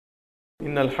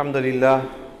إن الحمد لله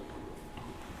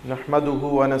نحمده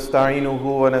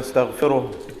ونستعينه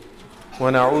ونستغفره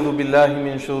ونعوذ بالله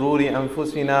من شرور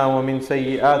أنفسنا ومن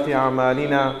سيئات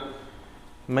أعمالنا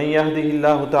من يهده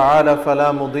الله تعالى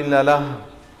فلا مضل له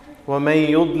ومن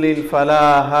يضلل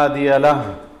فلا هادي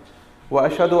له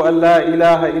وأشهد أن لا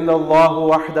إله إلا الله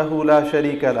وحده لا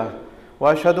شريك له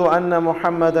وأشهد أن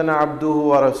محمدا عبده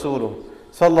ورسوله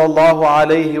صلى الله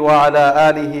عليه وعلى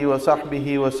آله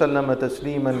وصحبه وسلم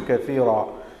تسليما كثيرا.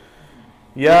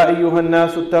 يا أيها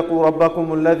الناس اتقوا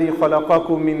ربكم الذي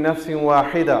خلقكم من نفس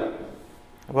واحدة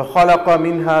وخلق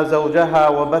منها زوجها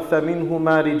وبث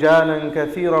منهما رجالا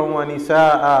كثيرا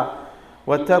ونساء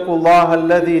واتقوا الله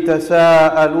الذي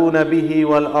تساءلون به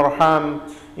والأرحام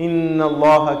إن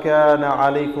الله كان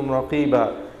عليكم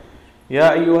رقيبا.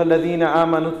 يا أيها الذين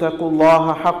آمنوا اتقوا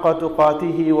الله حق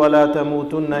تقاته ولا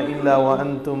تموتن إلا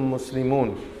وأنتم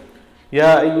مسلمون.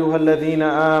 يا أيها الذين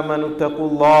آمنوا اتقوا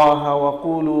الله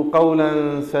وقولوا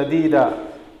قولا سديدا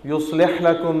يصلح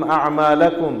لكم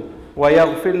أعمالكم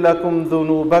ويغفر لكم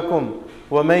ذنوبكم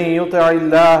ومن يطع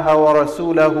الله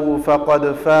ورسوله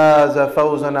فقد فاز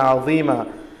فوزا عظيما.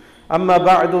 أما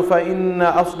بعد فإن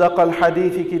أصدق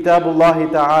الحديث كتاب الله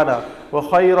تعالى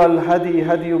وخير الهدي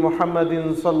هدي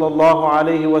محمد صلى الله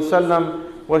عليه وسلم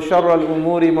وشر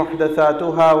الأمور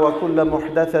محدثاتها وكل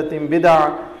محدثة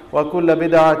بدعة وكل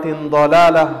بدعة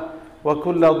ضلالة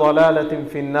وكل ضلالة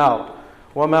في النار.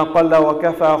 وما قل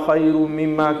وكفى خير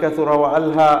مما كثر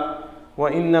وألهى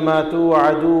وإنما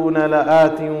توعدون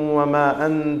لآت وما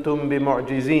أنتم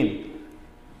بمعجزين.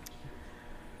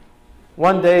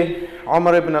 One day,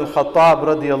 Umar ibn al-Khattab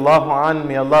radiyallahu anh,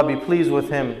 may Allah be pleased with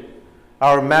him,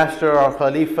 our master, our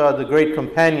Khalifa, the great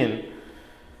companion,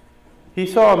 he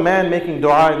saw a man making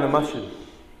dua in the masjid,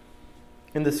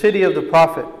 in the city of the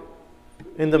Prophet,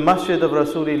 in the masjid of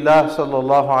Rasulullah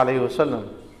sallallahu alayhi wasallam.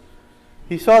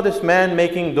 He saw this man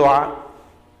making dua,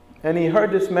 and he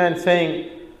heard this man saying,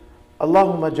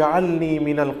 Allahumma ja'alni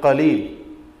min al-qaleel,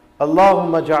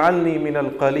 Allahumma ja'alni min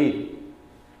al-qaleel,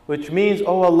 which means,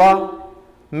 oh Allah,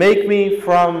 make me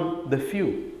from the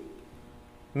few.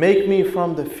 Make me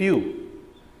from the few.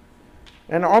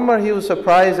 And Umar, he was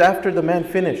surprised after the man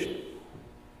finished.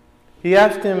 He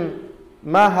asked him,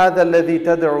 Ma hadha alladhi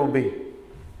tad'u bih?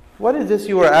 What is this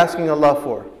you are asking Allah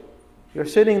for? You're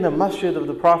sitting in the masjid of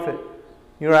the Prophet.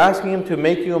 You're asking him to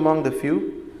make you among the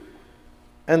few.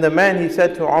 And the man, he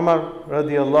said to Umar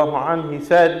radiyallahu anh, he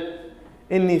said,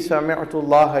 Inni sami'tu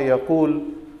Allah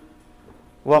yaqul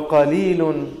وَقَلِيلٌ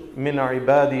مِنْ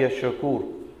عِبَادِيَ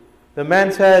الشَّكُورِ. The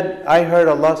man said, I heard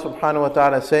Allah subhanahu wa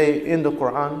ta'ala say in the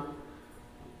Quran,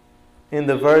 in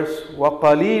the verse,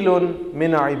 وَقَلِيلٌ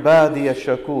مِنْ عِبَادِيَ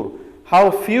الشَّكُورِ.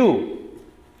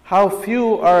 How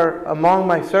few are among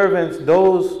my servants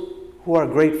those who are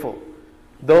grateful,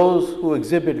 those who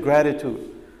exhibit gratitude,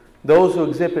 those who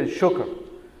exhibit shukr.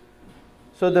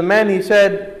 So the man, he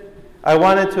said, I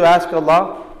wanted to ask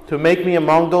Allah to make me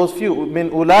among those few, min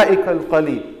ulaika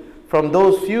al-qalil, from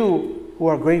those few who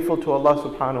are grateful to Allah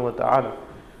subhanahu wa ta'ala.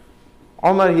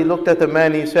 Umar, he looked at the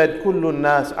man, he said, kullu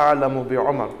nas a'lamu bi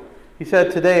Umar. He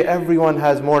said, today everyone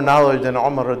has more knowledge than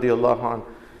Umar radiyallahu anhu.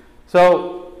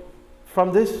 So,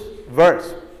 from this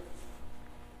verse,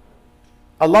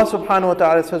 Allah subhanahu wa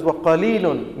ta'ala says,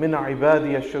 وَقَلِيلٌ مِنْ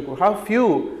عِبَادِيَ الشُّكُرِ. How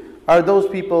few are those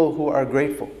people who are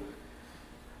grateful?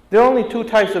 There are only two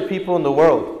types of people in the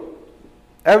world.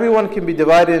 Everyone can be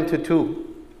divided into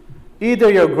two.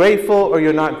 Either you're grateful or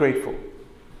you're not grateful.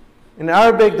 In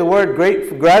Arabic, the word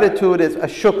gratitude is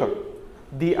ashukr.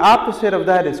 The opposite of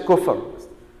that is kufr.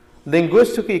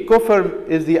 Linguistically, kufr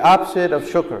is the opposite of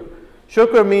shukr.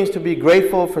 Shukr means to be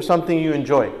grateful for something you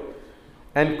enjoy.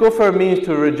 And kufr means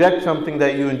to reject something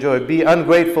that you enjoy, be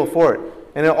ungrateful for it.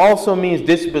 And it also means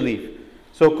disbelief.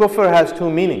 So kufr has two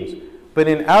meanings. But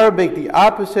in Arabic, the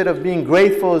opposite of being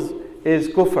grateful is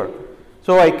kufr.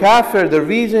 So a kafir, the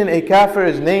reason a kafir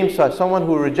is named such, someone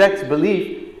who rejects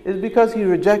belief, is because he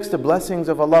rejects the blessings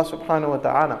of Allah subhanahu wa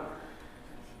ta'ala.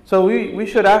 So we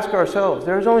should ask ourselves,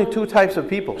 there's only two types of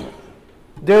people.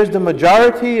 There's the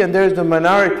majority and there's the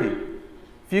minority.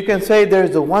 If you can say there's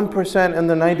the 1% and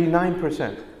the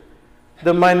 99%.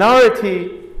 The minority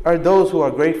are those who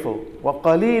are grateful.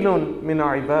 وَقَلِيلٌ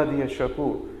مِنْ عِبَادِيَ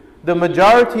الشَّكُورِ. The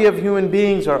majority of human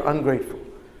beings are ungrateful.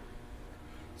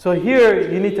 So here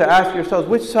you need to ask yourselves,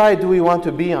 which side do we want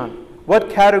to be on? What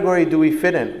category do we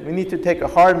fit in? We need to take a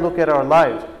hard look at our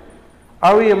lives.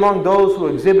 Are we among those who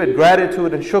exhibit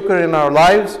gratitude and shukr in our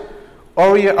lives? Or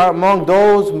are we among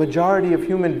those majority of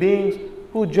human beings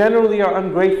who generally are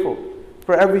ungrateful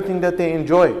for everything that they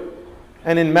enjoy?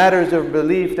 And in matters of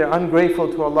belief, they're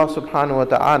ungrateful to Allah subhanahu wa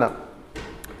ta'ala.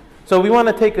 So we want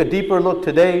to take a deeper look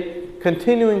today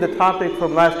continuing the topic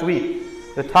from last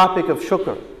week, the topic of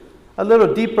shukr. A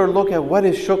little deeper look at what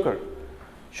is shukr.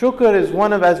 Shukr is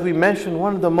one of, as we mentioned,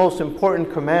 one of the most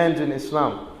important commands in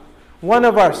Islam. One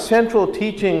of our central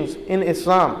teachings in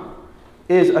Islam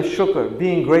is a shukr,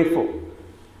 being grateful.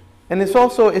 And it's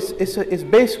also, it's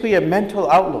basically a mental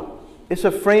outlook. It's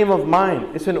a frame of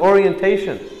mind. It's an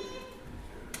orientation.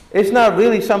 It's not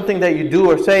really something that you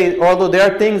do or say, although there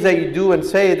are things that you do and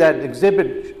say that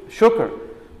exhibit shukr.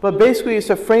 But basically it's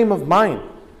a frame of mind.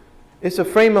 It's a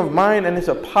frame of mind and it's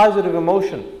a positive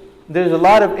emotion. There's a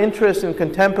lot of interest in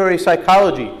contemporary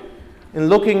psychology in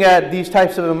looking at these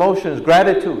types of emotions,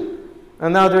 gratitude.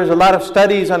 And now there's a lot of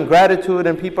studies on gratitude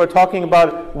and people are talking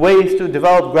about ways to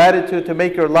develop gratitude to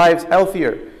make your lives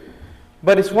healthier.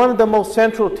 But it's one of the most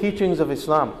central teachings of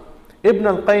Islam. Ibn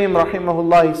al-Qayyim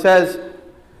rahimahullah, he says,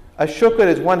 Ash-shukr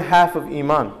is one half of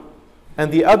iman.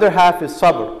 And the other half is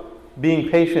sabr, being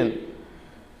patient.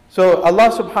 So Allah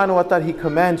subhanahu wa ta'ala, He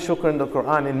commands shukr in the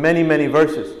Quran in many, many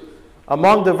verses.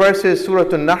 Among the verses, Surah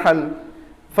An-Nahl,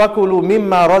 فَكُلُوا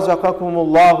مِمَّا رَزَقَكُمُ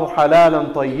اللَّهُ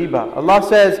حَلَالًا طَيِّبًا. Allah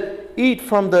says, eat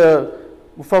from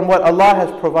what Allah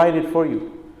has provided for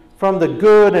you, from the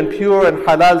good and pure and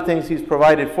halal things He's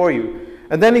provided for you.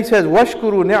 And then He says,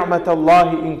 وَاشْكُرُوا نِعْمَةَ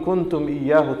اللَّهِ إِن كُنْتُمْ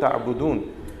إِيَّاهُ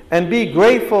تَعْبُدُونَ. And be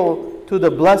grateful to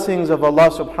the blessings of Allah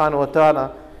subhanahu wa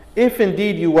ta'ala if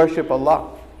indeed you worship Allah.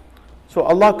 So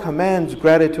Allah commands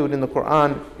gratitude in the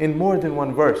Quran in more than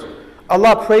one verse.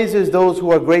 Allah praises those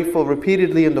who are grateful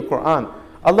repeatedly in the Quran.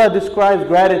 Allah describes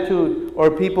gratitude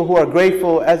or people who are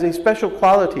grateful as a special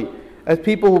quality, as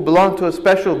people who belong to a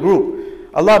special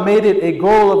group. Allah made it a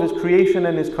goal of His creation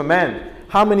and His command.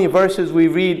 How many verses we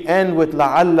read end with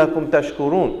لَعَلَّكُمْ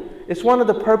تَشْكُرُونَ. It's one of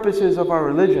the purposes of our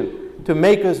religion, to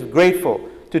make us grateful,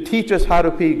 to teach us how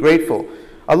to be grateful.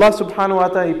 Allah subhanahu wa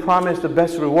ta'ala, He promised the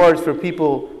best rewards for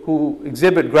people who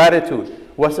exhibit gratitude.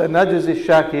 وَسَنَجْزِي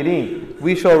الشَّاكِرِينَ.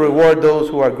 We shall reward those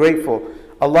who are grateful.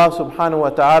 Allah subhanahu wa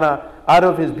ta'ala, out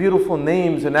of His beautiful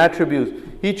names and attributes,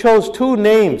 He chose two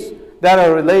names that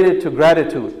are related to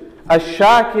gratitude.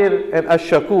 Ash-Shakir and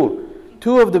Ash-Shakur.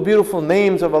 Two of the beautiful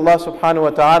names of Allah subhanahu wa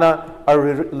ta'ala are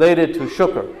related to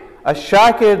shukr.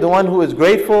 Ash-Shakir, the one who is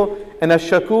grateful, and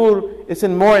Ash-Shakur is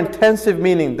in more intensive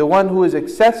meaning, the one who is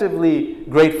excessively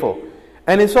grateful.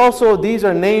 And it's also, these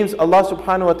are names Allah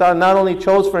subhanahu wa ta'ala not only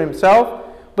chose for Himself,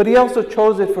 but He also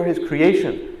chose it for His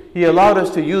creation. He allowed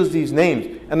us to use these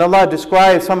names. And Allah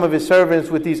describes some of His servants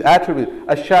with these attributes.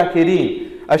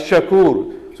 Ash-Shakirin,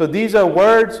 Ash-Shakur. So these are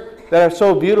words that are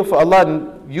so beautiful.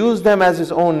 Allah used them as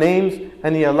His own names,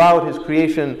 and He allowed His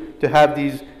creation to have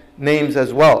these names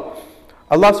as well.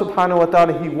 Allah subhanahu wa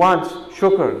ta'ala, He wants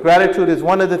shukr. Gratitude is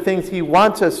one of the things He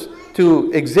wants us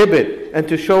to exhibit and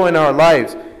to show in our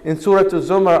lives. In Surah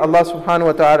Az-Zumar, Allah subhanahu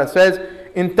wa ta'ala says,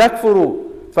 إِن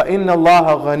تَكْفُرُوا فَإِنَّ اللَّهَ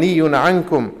غَنِيٌّ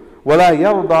عَنْكُمْ وَلَا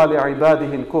يَرْضَى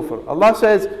لِعِبَادِهِ الْكُفْرِ. Allah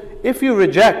says, if you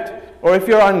reject or if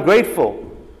you're ungrateful,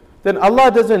 then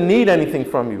Allah doesn't need anything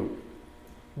from you.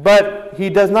 But He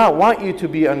does not want you to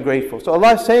be ungrateful. So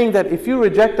Allah is saying that if you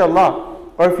reject Allah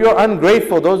or if you're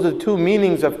ungrateful, those are the two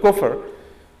meanings of kufr,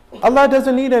 Allah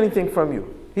doesn't need anything from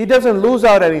you. He doesn't lose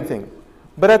out anything.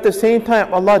 But at the same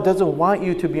time, Allah doesn't want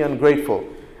you to be ungrateful.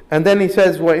 And then He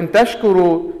says, وَإِن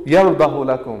تَشْكُرُوا يَرْضَهُ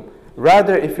لَكُمْ.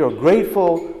 Rather, if you're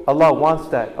grateful, Allah wants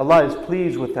that. Allah is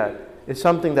pleased with that. It's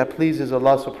something that pleases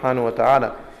Allah subhanahu wa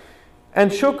ta'ala. And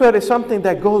shukr is something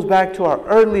that goes back to our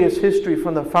earliest history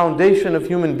from the foundation of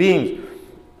human beings.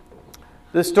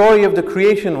 The story of the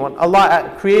creation, when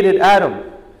Allah created Adam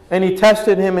and He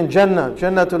tested him in Jannah,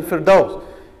 Jannatul Firdaus.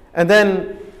 And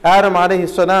then Adam alayhi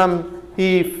salam,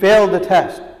 he failed the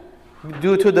test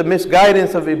due to the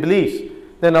misguidance of Iblis.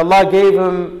 Then Allah gave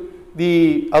him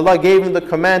the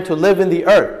command to live in the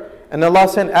earth. And Allah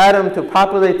sent Adam to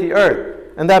populate the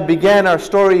earth. And that began our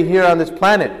story here on this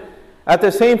planet. At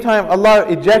the same time, Allah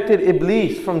ejected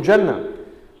Iblis from Jannah.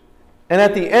 And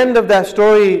at the end of that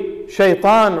story,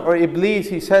 Shaitan or Iblis,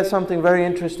 he says something very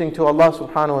interesting to Allah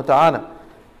subhanahu wa ta'ala.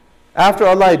 After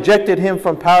Allah ejected him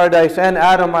from paradise and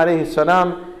Adam alayhi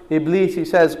salam, Iblis, he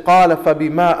says, قَالَ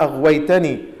فَبِمَا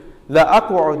أَغْوَيْتَنِي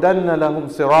لَأَقْعُدَنَّ لَهُمْ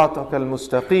صِرَاطَكَ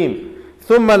الْمُسْتَقِيمِ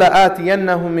ثُمَّ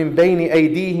لَآتِيَنَّهُمْ مِنْ بَيْنِ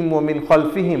أَيْدِيهِمْ وَمِنْ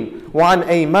خَلْفِهِمْ وَعَنْ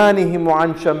أَيْمَانِهِمْ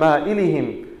وَعَنْ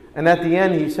شَمَائِلِهِمْ. And at the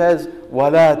end he says,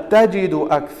 وَلَا تَجِدُ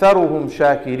أَكْثَرُهُمْ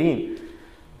شَاكِرِينَ.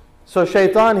 So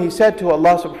Shaitan, he said to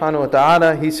Allah subhanahu wa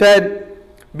ta'ala, he said,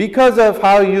 because of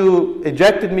how you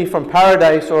ejected me from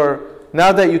paradise, or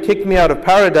now that you kicked me out of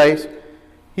paradise,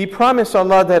 he promised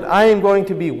Allah that I am going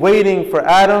to be waiting for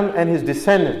Adam and his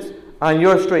descendants on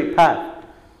your straight path.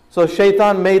 So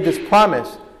Shaitan made this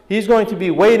promise. He's going to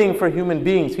be waiting for human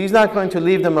beings. He's not going to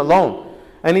leave them alone.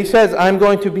 And he says, I'm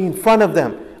going to be in front of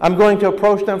them. I'm going to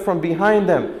approach them from behind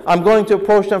them. I'm going to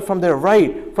approach them from their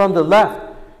right, from the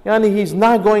left. Yani he's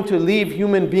not going to leave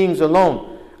human beings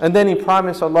alone. And then he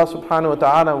promised Allah subhanahu wa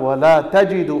ta'ala, وَلَا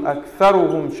تَجِدُ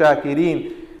أَكْثَرُهُمْ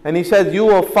شَاكِرِينَ. And he says, you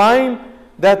will find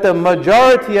that the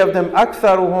majority of them,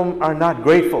 أَكْثَرُهُمْ, are not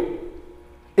grateful.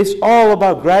 It's all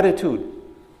about gratitude.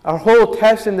 Our whole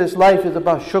test in this life is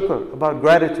about shukr, about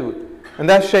gratitude. And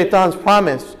that's Shaitan's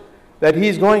promise, that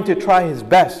he's going to try his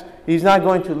best. He's not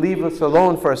going to leave us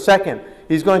alone for a second.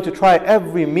 He's going to try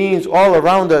every means all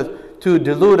around us to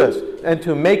delude us and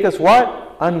to make us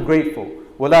what? Ungrateful.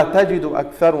 وَلَا تَجِدُ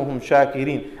أَكْثَرُهُمْ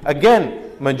شَاكِرِينَ.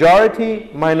 Again, majority,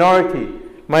 minority.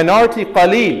 Minority,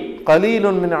 qaleel. قَلِيلٌ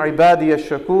مِّنْ عِبَادِيَ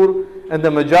الشَّكُورِ. And the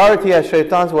majority, as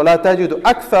Shaitan's, وَلَا تَجِدُ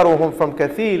أَكْثَرُهُمْ from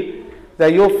kathir,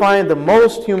 that you'll find the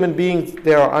most human beings,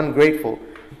 they are ungrateful.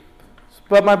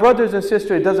 But my brothers and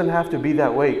sisters, it doesn't have to be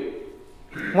that way.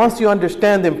 Once you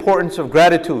understand the importance of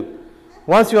gratitude,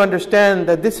 once you understand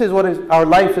that this is what our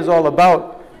life is all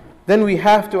about, then we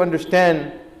have to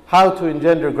understand how to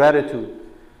engender gratitude.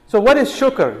 So what is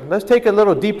shukr? Let's take a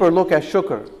little deeper look at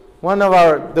shukr. One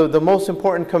of the most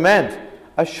important commands.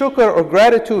 A shukr or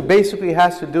gratitude basically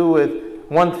has to do with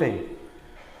one thing.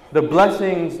 The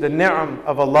blessings, the ni'am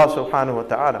of Allah subhanahu wa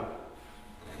ta'ala.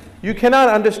 You cannot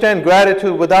understand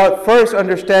gratitude without first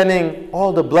understanding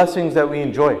all the blessings that we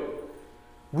enjoy.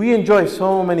 We enjoy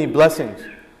so many blessings,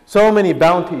 so many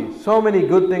bounties, so many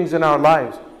good things in our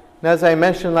lives. And as I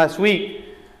mentioned last week,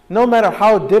 no matter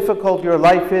how difficult your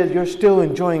life is, you're still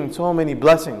enjoying so many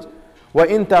blessings.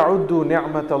 وَإِن تَعُدُّوا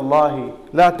نِعْمَةَ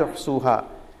اللَّهِ لَا تُحْصُوهَا.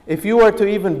 If you were to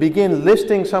even begin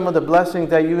listing some of the blessings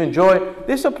that you enjoy,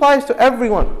 this applies to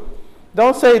everyone.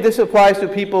 Don't say this applies to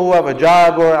people who have a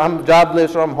job, or I'm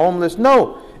jobless, or I'm homeless.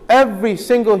 No, every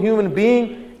single human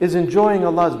being is enjoying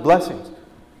Allah's blessings.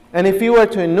 And if you were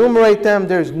to enumerate them,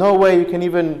 there's no way you can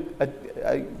even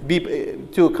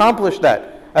to accomplish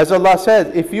that. As Allah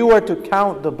says, if you were to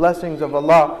count the blessings of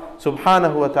Allah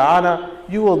subhanahu wa ta'ala,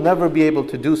 you will never be able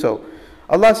to do so.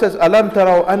 Allah says, أَلَمْ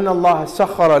تَرَوْا أَنَّ اللَّهَ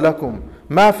سَخَّرَ لَكُمْ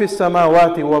مَا فِي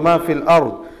السَّمَاوَاتِ وَمَا فِي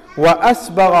الْأَرْضِ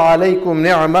وَأَسْبَغَ عَلَيْكُمْ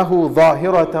نِعْمَهُ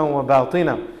ظَاهِرَةً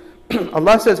وَبَاطِنًا.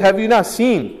 Allah says, have you not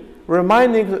seen?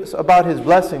 Reminding us about His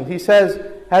blessings. He says,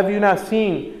 have you not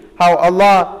seen how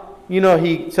Allah,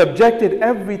 He subjected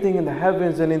everything in the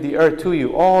heavens and in the earth to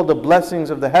you. All the blessings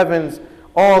of the heavens,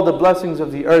 all the blessings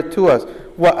of the earth to us.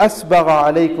 وَأَسْبَغَ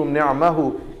عَلَيْكُمْ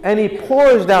نِعْمَهُ. And He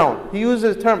pours down. He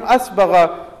uses the term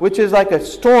asbagha, which is like a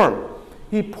storm.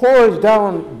 He pours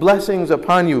down blessings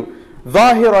upon you.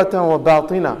 ظَاهِرَةً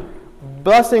وَبَاطِنًا.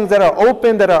 Blessings that are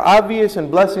open, that are obvious, and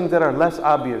blessings that are less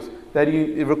obvious, that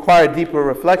require deeper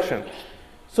reflection.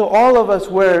 So all of us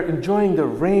were enjoying the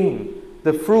rain,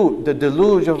 the fruit, the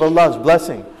deluge of Allah's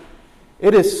blessing.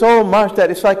 It is so much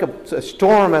that it's like a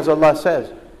storm, as Allah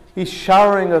says. He's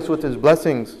showering us with His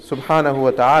blessings, subhanahu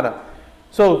wa ta'ala.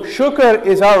 So shukr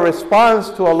is our response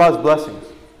to Allah's blessings.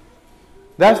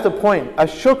 That's the point. A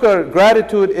shukr,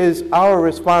 gratitude, is our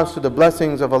response to the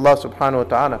blessings of Allah subhanahu wa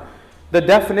ta'ala. The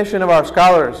definition of our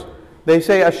scholars, they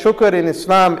say a shukr in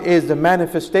Islam is the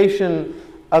manifestation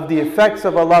of the effects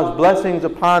of Allah's blessings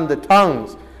upon the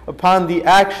tongues, upon the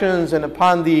actions, and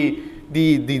upon the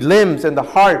limbs and the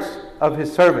hearts of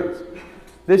His servants.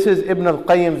 This is Ibn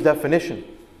al-Qayyim's definition.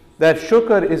 That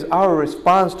shukr is our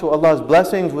response to Allah's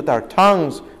blessings with our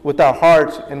tongues, with our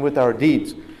hearts, and with our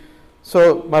deeds.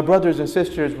 So, my brothers and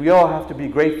sisters, we all have to be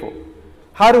grateful.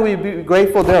 How do we be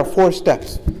grateful? There are 4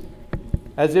 steps.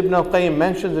 As Ibn al-Qayyim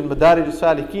mentions in Madarij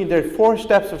al-Salikin, there are 4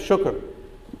 steps of shukr.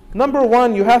 Number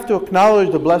 1, you have to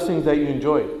acknowledge the blessings that you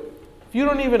enjoy. If you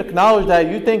don't even acknowledge that,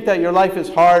 you think that your life is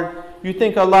hard, you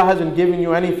think Allah hasn't given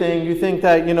you anything, you think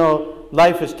that,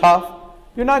 life is tough,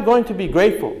 you're not going to be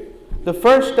grateful. The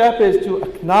first step is to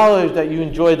acknowledge that you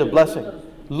enjoy the blessing.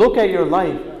 Look at your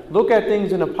life. Look at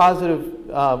things in a positive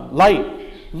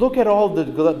light. Look at all the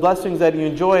blessings that you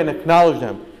enjoy and acknowledge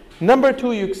them. Number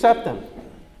 2, you accept them.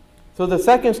 So the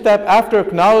second step, after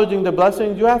acknowledging the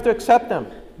blessings, you have to accept them.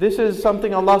 This is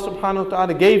something Allah subhanahu wa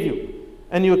ta'ala gave you,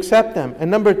 and you accept them.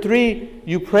 And number 3,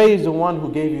 you praise the one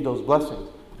who gave you those blessings,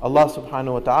 Allah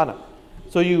subhanahu wa ta'ala.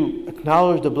 So you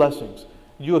acknowledge the blessings.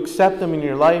 You accept them in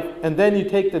your life, and then you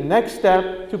take the next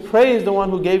step to praise the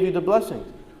one who gave you the blessings.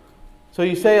 So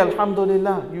you say,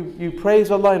 Alhamdulillah, you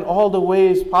praise Allah in all the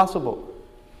ways possible.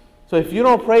 So if you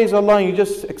don't praise Allah and you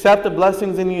just accept the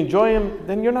blessings and you enjoy them,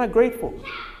 then you're not grateful.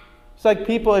 It's like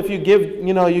people, if you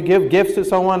give gifts to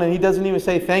someone and he doesn't even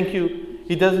say thank you,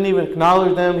 he doesn't even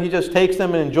acknowledge them, he just takes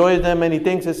them and enjoys them and he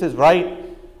thinks this is right.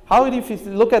 How would you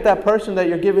look at that person that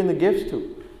you're giving the gifts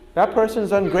to? That person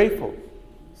is ungrateful.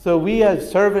 So we as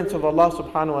servants of Allah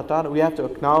subhanahu wa ta'ala, we have to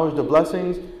acknowledge the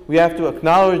blessings. We have to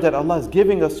acknowledge that Allah is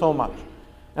giving us so much.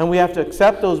 And we have to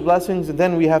accept those blessings, and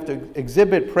then we have to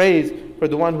exhibit praise for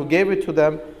the one who gave it to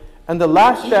them. And the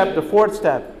last step, the fourth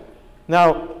step.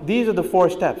 Now, these are the 4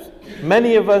 steps.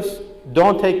 Many of us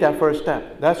don't take that first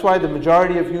step. That's why the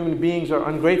majority of human beings are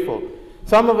ungrateful.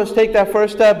 Some of us take that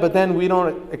first step, but then we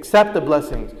don't accept the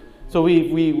blessings. So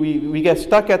we get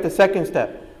stuck at the second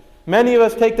step. Many of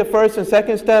us take the first and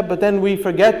second step, but then we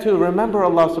forget to remember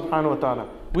Allah subhanahu wa ta'ala.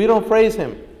 We don't praise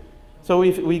Him. So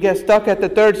we get stuck at the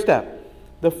third step.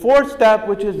 The fourth step,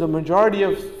 which is the majority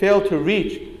of fail to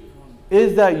reach,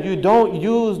 is that you don't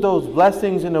use those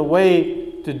blessings in a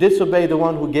way to disobey the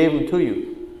one who gave them to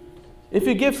you. If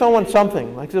you give someone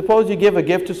something, like suppose you give a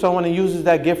gift to someone and uses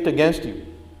that gift against you,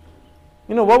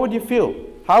 what would you feel?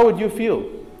 How would you feel?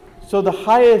 So the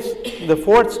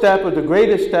fourth step, or the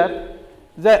greatest step,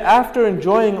 is that after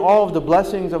enjoying all of the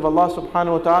blessings of Allah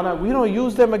subhanahu wa ta'ala, we don't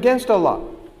use them against Allah.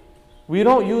 We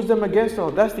don't use them against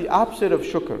Allah. That's the opposite of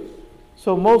shukr.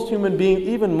 So most human beings,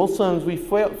 even Muslims, we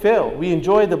fail. We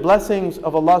enjoy the blessings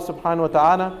of Allah subhanahu wa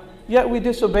ta'ala, yet we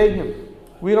disobey Him.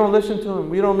 We don't listen to Him.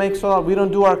 We don't make salah. We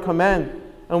don't do our command.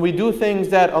 And we do things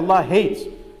that Allah hates.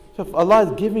 So if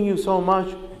Allah is giving you so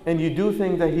much and you do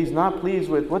things that He's not pleased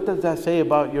with, what does that say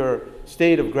about your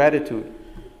state of gratitude?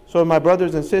 So my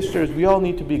brothers and sisters, we all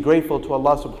need to be grateful to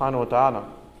Allah subhanahu wa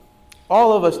ta'ala.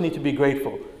 All of us need to be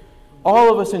grateful.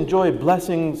 All of us enjoy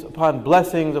blessings upon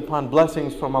blessings upon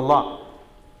blessings from Allah.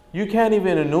 You can't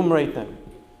even enumerate them.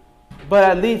 But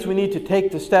at least we need to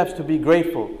take the steps to be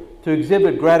grateful, to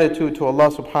exhibit gratitude to Allah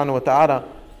subhanahu wa ta'ala.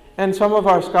 And some of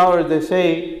our scholars, they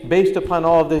say, based upon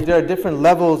all of this, there are different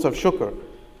levels of shukr.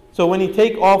 So when you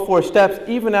take all 4 steps,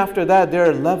 even after that, there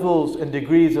are levels and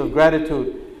degrees of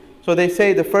gratitude. So they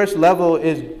say the first level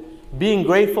is being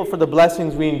grateful for the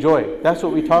blessings we enjoy. That's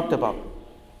what we talked about.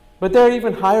 But there are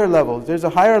even higher levels. There's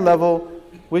a higher level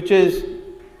which is,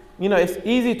 it's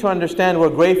easy to understand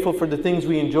we're grateful for the things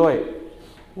we enjoy.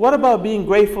 What about being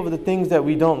grateful for the things that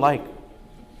we don't like?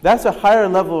 That's a higher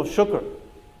level of shukr.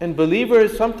 And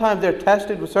believers, sometimes they're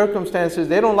tested with circumstances,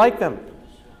 they don't like them.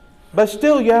 But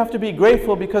still you have to be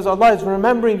grateful because Allah is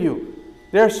remembering you.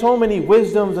 There are so many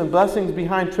wisdoms and blessings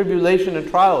behind tribulation and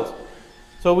trials.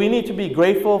 So we need to be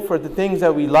grateful for the things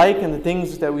that we like and the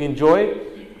things that we enjoy,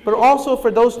 but also for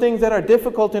those things that are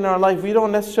difficult in our life we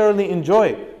don't necessarily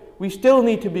enjoy. We still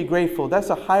need to be grateful. That's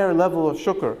a higher level of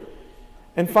shukr.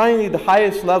 And finally, the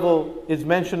highest level is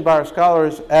mentioned by our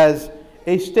scholars as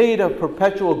a state of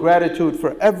perpetual gratitude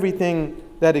for everything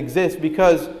that exists,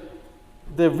 because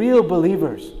the real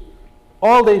believers,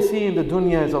 all they see in the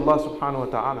dunya is Allah subhanahu wa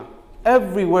ta'ala.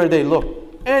 Everywhere they look,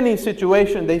 any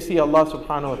situation, they see Allah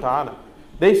subhanahu wa ta'ala.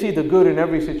 They see the good in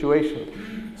every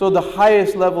situation. So the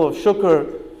highest level of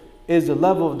shukr is the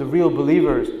level of the real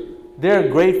believers. They're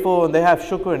grateful and they have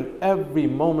shukr in every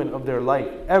moment of their life,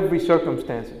 every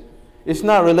circumstance. It's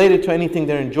not related to anything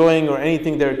they're enjoying or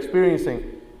anything they're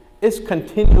experiencing. It's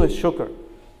continuous shukr.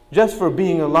 Just for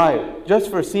being alive, just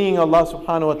for seeing Allah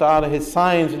subhanahu wa ta'ala, His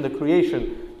signs in the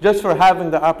creation, just for having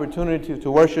the opportunity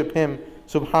to worship Him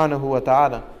subhanahu wa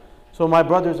ta'ala. So my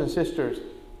brothers and sisters,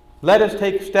 let us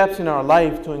take steps in our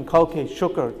life to inculcate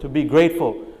shukr, to be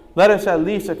grateful. Let us at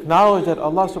least acknowledge that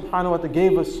Allah subhanahu wa ta'ala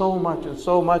gave us so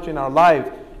much in our lives,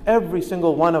 every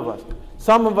single one of us.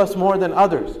 Some of us more than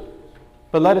others.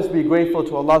 But let us be grateful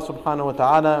to Allah subhanahu wa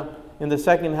ta'ala. In the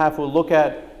second half we'll look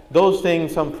at those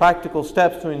things, some practical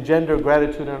steps to engender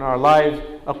gratitude in our lives.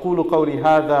 أقول قولي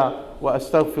هذا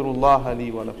وأستغفر الله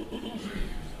لي ولكم.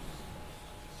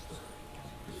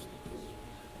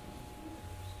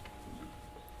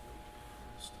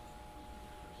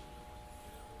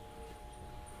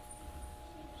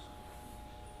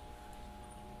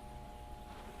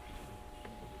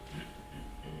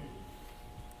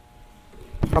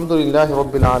 الحمد لله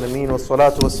رب العالمين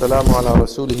والصلاة والسلام على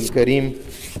رسوله الكريم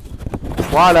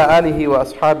وعلى آله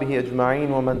وأصحابه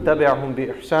أجمعين ومن تبعهم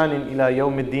بإحسان إلى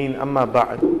يوم الدين أما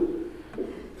بعد.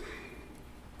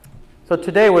 So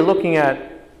today we're looking at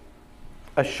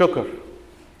shukr.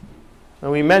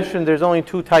 And we mentioned there's only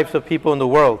 2 types of people in the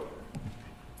world.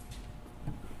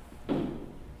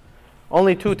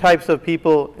 Only 2 types of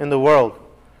people in the world.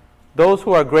 Those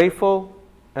who are grateful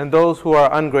and those who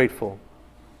are ungrateful.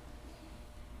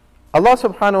 Allah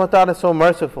subhanahu wa ta'ala is so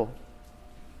merciful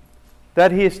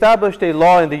that He established a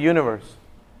law in the universe.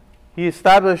 He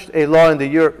established a law in the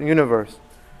universe.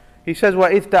 He says,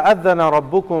 وَإِذْ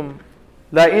تَأَذَّنَ رَبُّكُمْ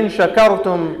لَإِن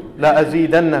شَكَرْتُمْ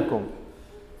لَأَزِيدَنَّكُمْ.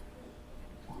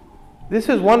 This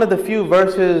is one of the few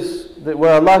verses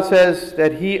where Allah says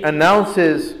that He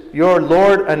announces, your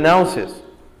Lord announces.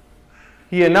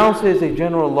 He announces a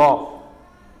general law.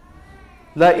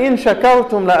 لَإِن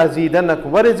شَكَرْتُمْ لَأَزِيدَنَّكُمْ.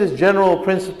 What is this general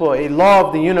principle, a law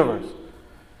of the universe?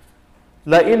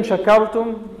 لَإِن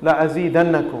شَكَرْتُمْ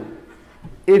لَأَزِيدَنَّكُمْ.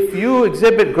 If you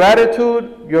exhibit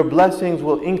gratitude, your blessings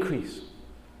will increase.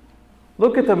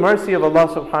 Look at the mercy of Allah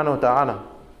subhanahu wa ta'ala.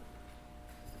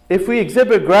 If we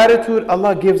exhibit gratitude,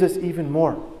 Allah gives us even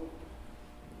more.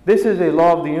 This is a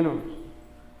law of the universe.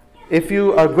 If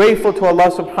you are grateful to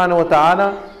Allah subhanahu wa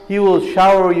ta'ala, He will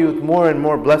shower you with more and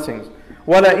more blessings.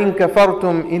 وَلَئِن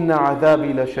كَفَرْتُمْ إِنَّ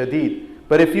عَذَابِي لَشَدِيدٌ.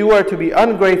 But if you are to be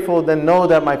ungrateful, then know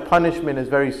that my punishment is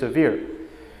very severe.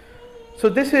 So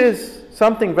this is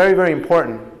something very, very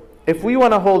important. If we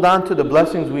want to hold on to the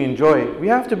blessings we enjoy, we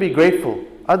have to be grateful.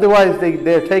 Otherwise,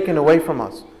 they're taken away from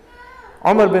us.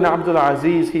 Umar bin Abdul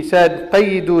Aziz, he said,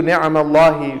 قَيِّدُوا نِعَمَ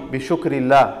اللَّهِ بِشُكْرِ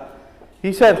اللَّهِ.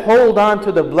 He said, hold on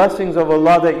to the blessings of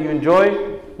Allah that you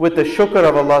enjoy with the shukr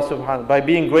of Allah subhanahu, by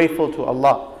being grateful to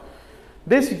Allah.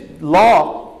 This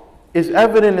law is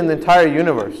evident in the entire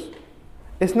universe.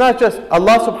 It's not just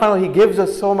Allah subhanahu, He gives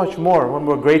us so much more when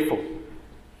we're grateful.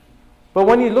 But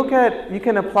when you look at, you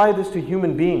can apply this to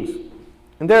human beings.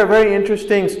 And there are very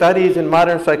interesting studies in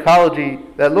modern psychology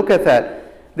that look at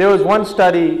that. There was one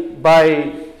study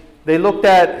they looked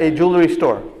at a jewelry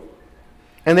store.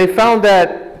 And they found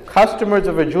that customers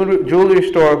of a jewelry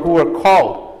store who were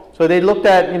called, so they looked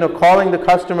at, calling the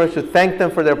customers to thank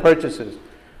them for their purchases,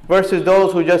 versus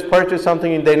those who just purchased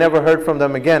something and they never heard from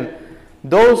them again.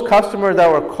 Those customers that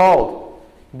were called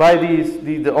by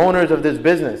the owners of this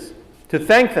business to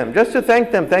thank them, just to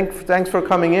thank them, thanks for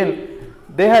coming in,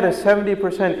 they had a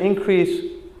 70%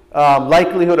 increase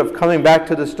likelihood of coming back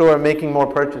to the store and making more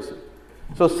purchases.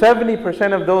 So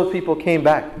 70% of those people came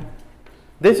back.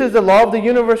 This is the law of the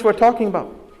universe we're talking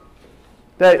about.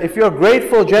 That if you're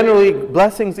grateful, generally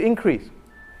blessings increase.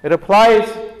 It applies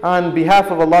on behalf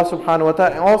of Allah subhanahu wa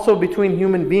ta'ala and also between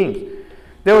human beings.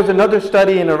 There was another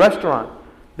study in a restaurant.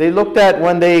 They looked at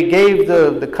when they gave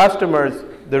the customers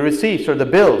the receipts or the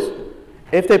bills.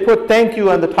 If they put thank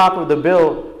you on the top of the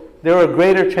bill, there were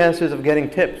greater chances of getting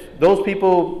tips. Those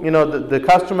people, the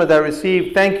customer that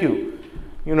received thank you,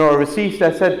 a receipt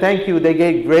that said thank you, they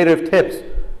gave greater tips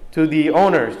to the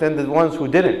owners than the ones who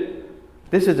didn't.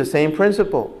 This is the same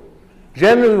principle.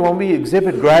 Generally, when we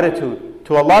exhibit gratitude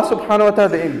to Allah subhanahu wa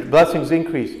ta'ala, the blessings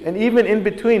increase. And even in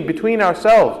between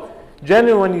ourselves,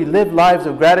 generally when you live lives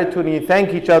of gratitude and you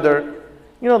thank each other,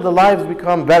 the lives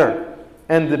become better.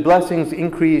 And the blessings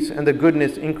increase and the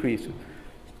goodness increases.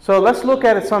 So let's look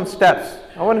at some steps.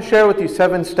 I want to share with you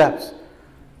 7 steps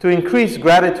to increase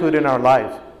gratitude in our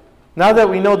lives. Now that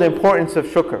we know the importance of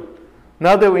shukr,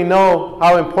 now that we know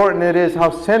how important it is, how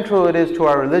central it is to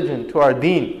our religion, to our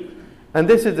deen, and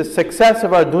this is the success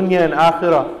of our dunya and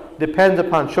akhirah depends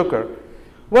upon shukr.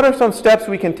 What are some steps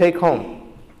we can take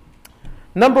home?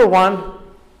 Number 1,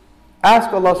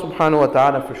 ask Allah subhanahu wa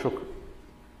ta'ala for shukr.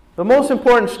 The most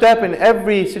important step in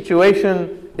every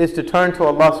situation is to turn to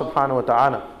Allah subhanahu wa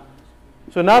ta'ala.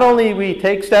 So not only we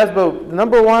take steps, but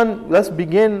number 1, let's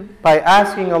begin by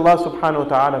asking Allah subhanahu wa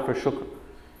ta'ala for shukr.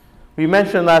 We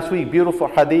mentioned last week, beautiful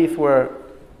hadith where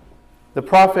the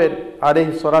Prophet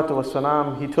alayhi salatu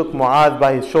wasalam, he took Mu'adh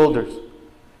by his shoulders.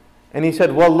 And he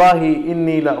said, Wallahi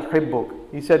inni la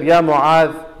uhibbuk. He said, Ya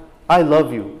Mu'adh, I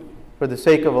love you for the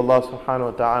sake of Allah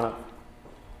subhanahu wa ta'ala.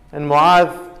 And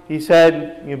Mu'adh, he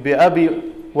said, Bi abi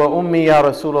wa ummi ya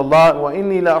Rasulullah wa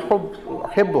inni la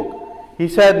uhibbuk. He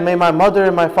said, may my mother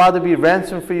and my father be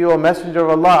ransomed for you, O Messenger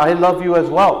of Allah. I love you as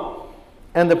well.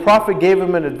 And the Prophet gave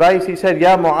him an advice. He said,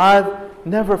 Ya Mu'adh,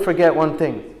 never forget one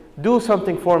thing. Do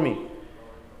something for me.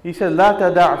 He said, La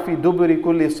tada'a fi duburi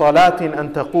kulli salatin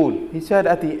an taqul. He said,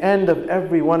 at the end of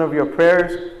every one of your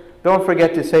prayers, don't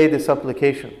forget to say the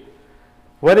supplication.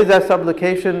 What is that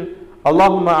supplication?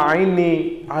 Allahumma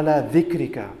a'inni ala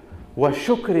dhikrika wa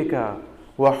shukrika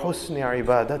wa husni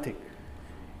ibadatik.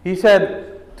 He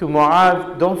said to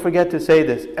Mu'adh, don't forget to say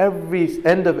this. Every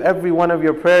end of every one of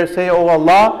your prayers, say, Oh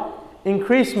Allah,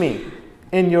 increase me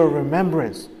in your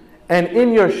remembrance and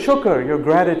in your shukr, your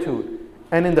gratitude,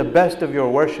 and in the best of your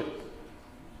worship.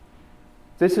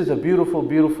 This is a beautiful,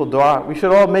 beautiful dua. We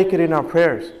should all make it in our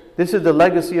prayers. This is the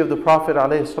legacy of the Prophet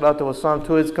ﷺ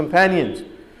to his companions.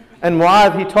 And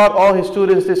Mu'adh, he taught all his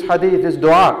students this hadith, this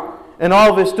dua. And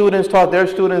all of his students taught their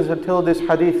students until this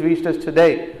hadith reached us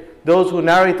today. Those who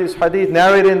narrate this hadith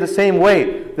narrate it in the same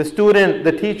way.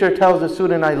 The teacher tells the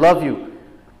student, I love you.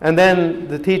 And then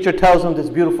the teacher tells him this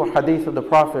beautiful hadith of the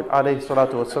Prophet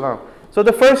ﷺ. So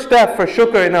the first step for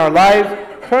shukr in our lives,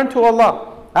 turn to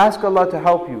Allah. Ask Allah to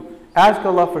help you. Ask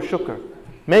Allah for shukr.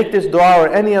 Make this dua or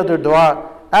any other dua.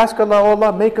 Ask Allah, Oh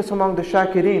Allah, make us among the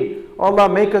shakireen. Allah,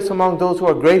 make us among those who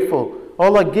are grateful.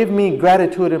 Allah, give me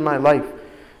gratitude in my life.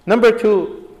 Number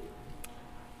two,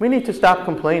 we need to stop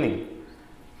complaining.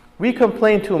 We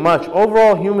complain too much.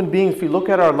 Overall, human beings, if we look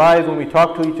at our lives, when we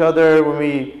talk to each other, when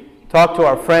we talk to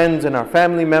our friends and our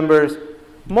family members,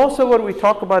 most of what we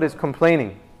talk about is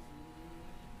complaining.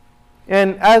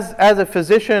 And as a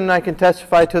physician, I can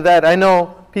testify to that. I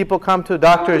know people come to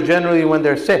doctors generally when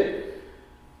they're sick.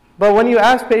 But when you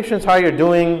ask patients how you're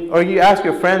doing, or you ask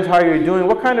your friends how you're doing,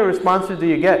 what kind of responses do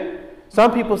you get?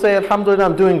 Some people say, Alhamdulillah,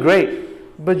 I'm doing great.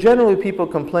 But generally people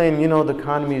complain, the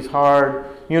economy is hard,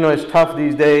 it's tough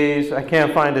these days, I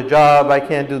can't find a job, I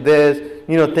can't do this,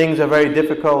 things are very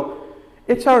difficult.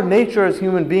 It's our nature as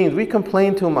human beings. We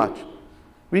complain too much.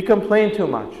 We complain too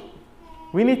much.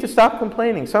 We need to stop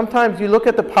complaining. Sometimes you look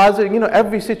at the positive,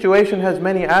 every situation has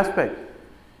many aspects.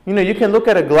 You can look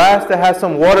at a glass that has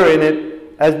some water in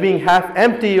it as being half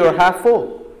empty or half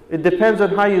full. It depends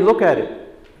on how you look at it.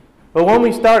 But when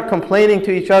we start complaining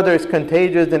to each other, it's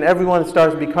contagious, and everyone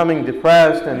starts becoming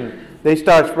depressed, and they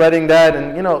start spreading that,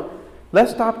 and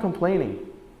let's stop complaining.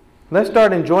 Let's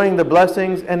start enjoying the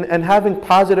blessings and having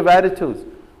positive attitudes.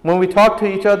 When we talk to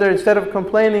each other, instead of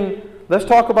complaining, let's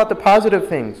talk about the positive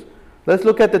things. Let's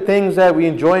look at the things that we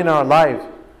enjoy in our lives.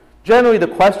 Generally, the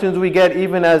questions we get,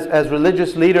 even as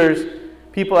religious leaders,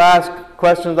 people ask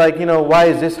questions like, why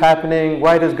is this happening?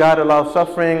 Why does God allow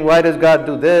suffering? Why does God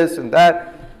do this and that?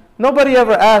 Nobody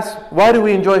ever asks, why do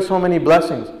we enjoy so many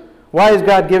blessings? Why is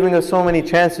God giving us so many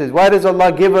chances? Why does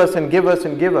Allah give us and give us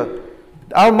and give us?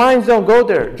 Our minds don't go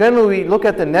there. Generally, we look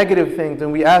at the negative things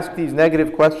and we ask these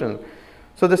negative questions.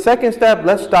 So the second step,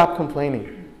 let's stop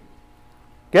complaining.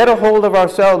 Get a hold of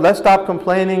ourselves. Let's stop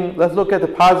complaining. Let's look at the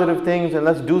positive things and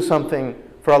let's do something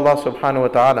for Allah subhanahu wa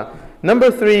ta'ala. Number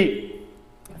three,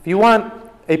 if you want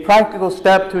a practical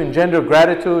step to engender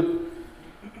gratitude,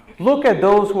 look at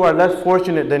those who are less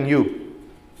fortunate than you.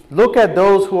 Look at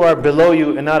those who are below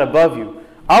you and not above you.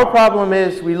 Our problem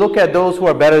is we look at those who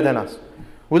are better than us.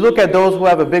 We look at those who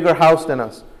have a bigger house than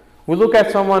us. We look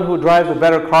at someone who drives a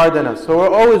better car than us. So we're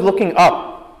always looking up.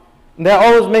 That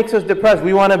always makes us depressed.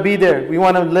 We want to be there. We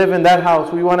want to live in that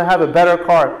house. We want to have a better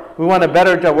car. We want a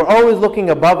better job. We're always looking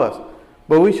above us.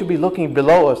 But we should be looking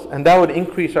below us, and that would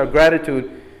increase our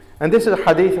gratitude. And this is a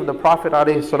hadith of the Prophet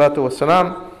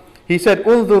ﷺ. He said,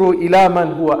 "Unzuru ila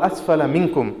man huwa asfala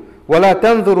minkum, wa la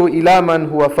tanzuru ila man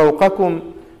huwa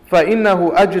fawqakum, fa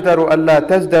innahu ajdaru alla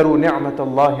tazdaru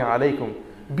ni'matallahi alaykum."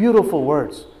 Beautiful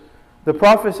words. The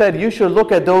Prophet said, you should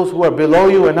look at those who are below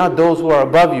you and not those who are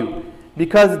above you,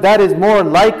 because that is more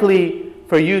likely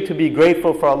for you to be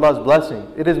grateful for Allah's blessing.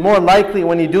 It is more likely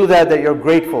when you do that you're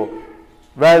grateful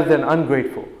rather than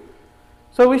ungrateful.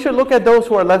 So we should look at those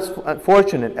who are less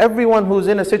fortunate. Everyone who's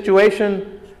in a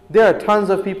situation, there are tons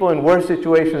of people in worse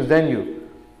situations than you.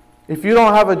 If you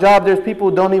don't have a job, there's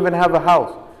people who don't even have a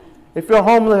house. If you're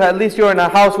homeless, at least you're in a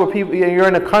house where you're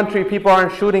in a country, people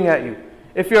aren't shooting at you.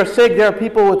 If you're sick, there are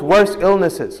people with worse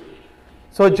illnesses.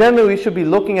 So generally, we should be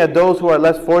looking at those who are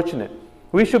less fortunate.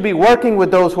 We should be working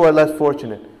with those who are less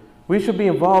fortunate. We should be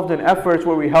involved in efforts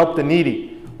where we help the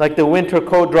needy, like the winter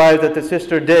coat drive that the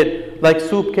sister did, like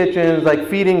soup kitchens, like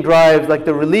feeding drives, like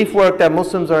the relief work that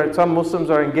some Muslims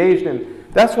are engaged in.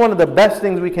 That's one of the best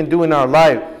things we can do in our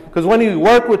life. Because when you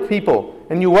work with people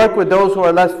and you work with those who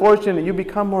are less fortunate, you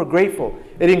become more grateful.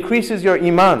 It increases your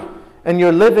iman. And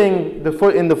you're living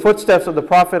in the footsteps of the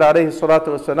Prophet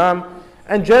ﷺ.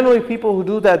 And generally people who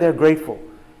do that, they're grateful.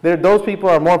 Those people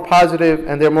are more positive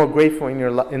and they're more grateful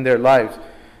in their lives.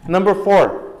 Number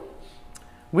 4,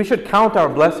 we should count our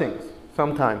blessings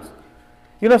sometimes.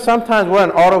 Sometimes we're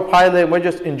on autopilot, we're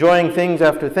just enjoying things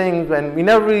after things, and we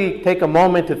never really take a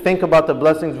moment to think about the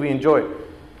blessings we enjoy.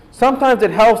 Sometimes it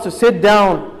helps to sit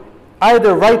down,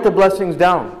 either write the blessings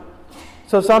down.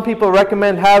 So some people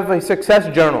recommend have a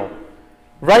success journal.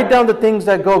 Write down the things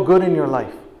that go good in your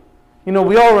life.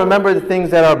 We all remember the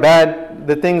things that are bad,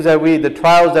 the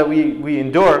trials that we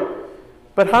endure.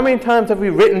 But how many times have we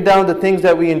written down the things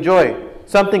that we enjoy?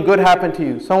 Something good happened to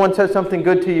you. Someone said something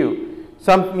good to you.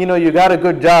 You got a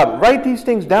good job. Write these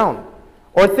things down.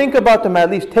 Or think about them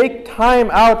at least. Take time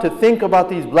out to think about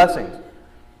these blessings.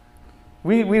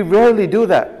 We rarely do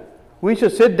that. We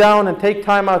should sit down and take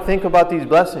time out to think about these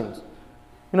blessings.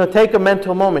 Take a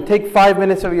mental moment. Take 5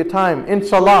 minutes of your time. In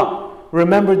salah,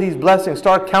 remember these blessings.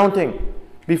 Start counting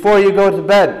before you go to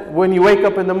bed. When you wake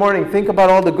up in the morning, think about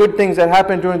all the good things that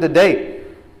happened during the day.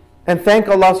 And thank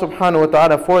Allah subhanahu wa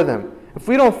ta'ala for them. If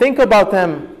we don't think about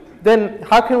them, then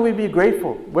how can we be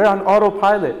grateful? We're on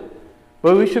autopilot.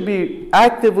 But we should be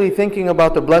actively thinking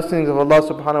about the blessings of Allah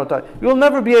subhanahu wa ta'ala. You'll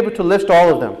never be able to list all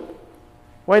of them.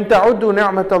 وَإِن تَعُدُّوا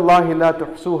نِعْمَةَ اللَّهِ لَا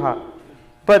تُحْصُوهَا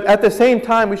But at the same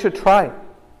time, we should try.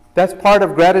 That's part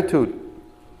of gratitude.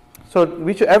 So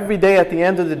we should, every day at the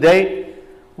end of the day,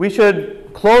 we should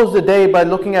close the day by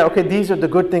looking at, okay, these are the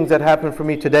good things that happened for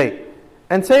me today.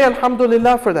 And say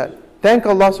alhamdulillah for that. Thank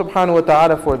Allah subhanahu wa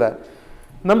ta'ala for that.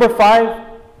 Number 5,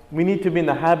 we need to be in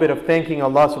the habit of thanking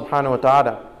Allah subhanahu wa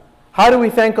ta'ala. How do we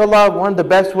thank Allah? One of the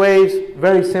best ways,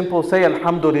 very simple, say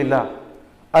alhamdulillah.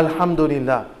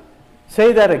 Alhamdulillah.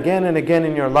 Say that again and again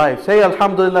in your life. Say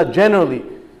alhamdulillah generally.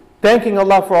 Thanking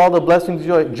Allah for all the blessings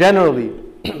you enjoy generally.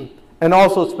 And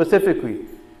also specifically.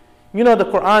 You know the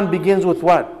Quran begins with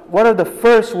what? What are the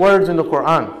first words in the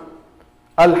Quran?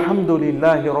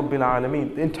 Alhamdulillahi Rabbil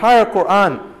Alameen. The entire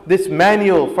Quran, this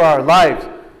manual for our lives,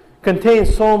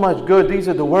 contains so much good. These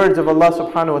are the words of Allah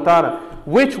subhanahu wa ta'ala.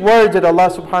 Which words did Allah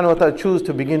subhanahu wa ta'ala choose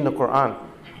to begin the Quran?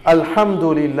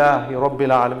 Alhamdulillahi Rabbil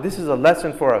Alameen. This is a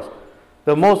lesson for us.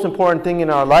 The most important thing in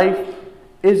our life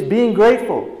is being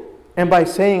grateful. And by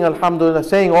saying alhamdulillah,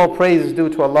 saying all praise is due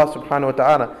to Allah subhanahu wa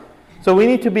ta'ala. So we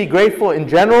need to be grateful in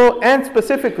general and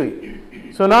specifically.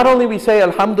 So not only we say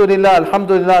alhamdulillah,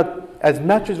 alhamdulillah as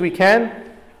much as we can,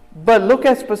 but look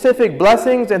at specific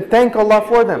blessings and thank Allah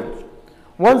for them.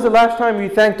 When's the last time you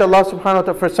thanked Allah subhanahu wa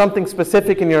ta'ala for something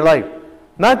specific in your life?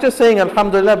 Not just saying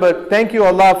alhamdulillah, but thank you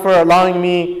Allah for allowing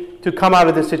me to come out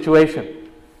of this situation.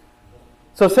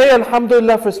 So say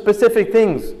alhamdulillah for specific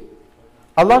things.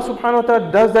 Allah subhanahu wa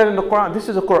ta'ala does that in the Quran. This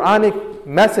is a Quranic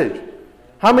message.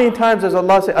 How many times does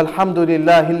Allah say,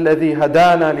 Alhamdulillahi alladhi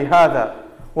hadana lihada,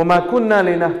 wa ma kunna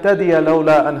linahtadiya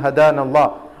lawla an hadana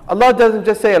Allah. Allah doesn't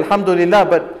just say alhamdulillah,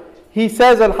 but He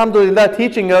says alhamdulillah,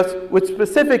 teaching us with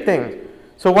specific things.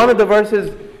 So one of the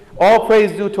verses, all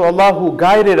praise due to Allah who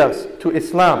guided us to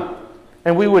Islam.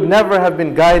 And we would never have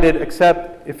been guided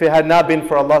except if it had not been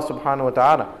for Allah subhanahu wa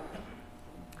ta'ala.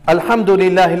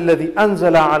 Alhamdulillahi alladhi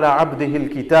anzala ala abdihi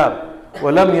al-kitab, wa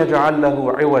lam yaj'al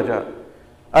lahu iwaja.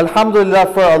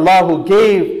 Alhamdulillah for Allah who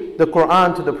gave the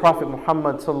Quran to the Prophet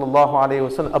Muhammad sallallahu alayhi wa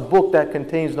sallam, a book that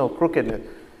contains no crookedness.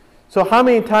 So how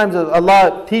many times does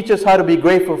Allah teach us how to be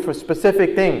grateful for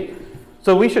specific things?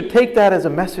 So we should take that as a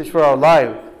message for our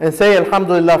life and say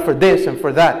alhamdulillah for this and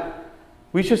for that.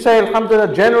 We should say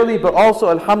alhamdulillah generally, but also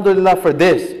alhamdulillah for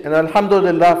this and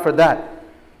alhamdulillah for that.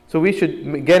 So we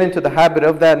should get into the habit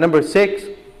of that. Number 6,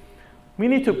 we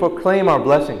need to proclaim our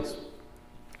blessings.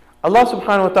 Allah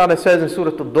subhanahu wa ta'ala says in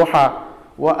Surah Al-Duha,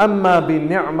 وَأَمَّا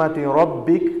بِنِعْمَةِ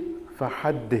رَبِّكَ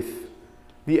فَحَدِّثْ.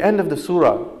 The end of the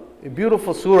surah, a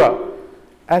beautiful surah.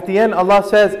 At the end Allah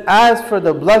says, as for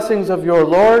the blessings of your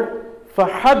Lord,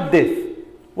 فَحَدِّثْ.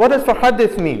 What does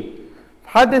فَحَدِّثْ mean?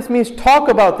 Hadith means talk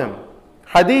about them.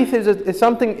 Hadith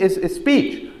is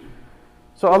speech.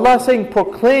 So Allah is saying,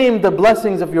 proclaim the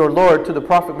blessings of your Lord to the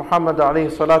Prophet Muhammad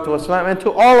alayhi salatu wasalam and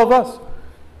to all of us.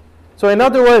 So in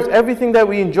other words, everything that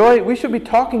we enjoy, we should be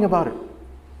talking about it.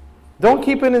 Don't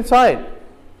keep it inside.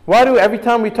 Why do every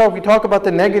time we talk about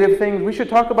the negative things? We should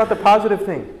talk about the positive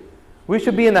things. We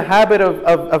should be in the habit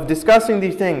of discussing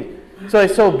these things. So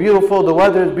it's so beautiful, the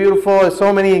weather is beautiful, there's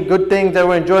so many good things that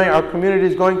we're enjoying, our community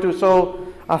is going through, so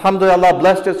alhamdulillah, Allah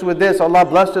blessed us with this, Allah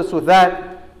blessed us with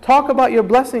that. Talk about your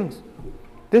blessings.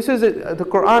 This is it, the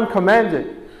Quran commands it.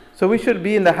 So we should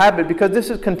be in the habit, because this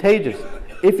is contagious.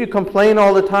 If you complain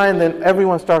all the time, then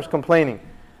everyone starts complaining.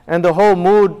 And the whole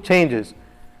mood changes.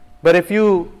 But if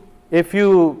you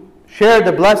share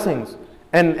the blessings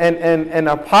and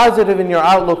are positive in your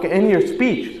outlook, in your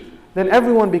speech, then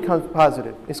everyone becomes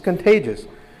positive. It's contagious.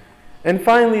 And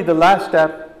finally, the last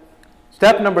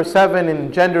step number 7 in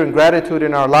engendering gratitude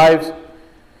in our lives.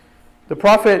 The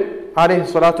Prophet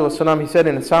ﷺ, he said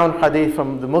in a sound hadith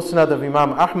from the Musnad of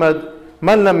Imam Ahmad,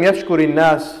 Man lam yashkuri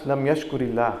nas, lam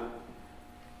yashkurillah.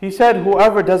 He said,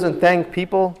 whoever doesn't thank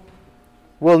people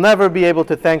will never be able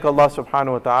to thank Allah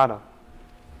subhanahu wa ta'ala.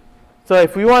 So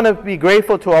if we want to be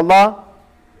grateful to Allah,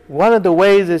 one of the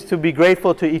ways is to be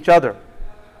grateful to each other,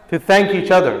 to thank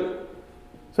each other.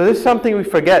 So this is something we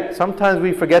forget. Sometimes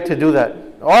we forget to do that.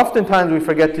 Oftentimes we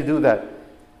forget to do that.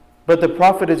 But the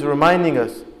Prophet is reminding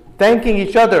us, thanking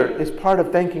each other is part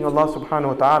of thanking Allah subhanahu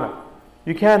wa ta'ala.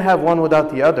 You can't have one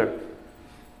without the other.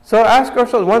 So ask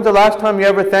ourselves, when's the last time you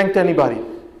ever thanked anybody?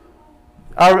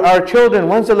 Our children,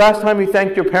 when's the last time you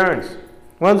thanked your parents?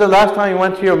 When's the last time you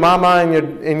went to your mama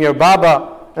and your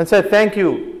baba and said, thank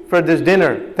you for this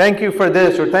dinner, thank you for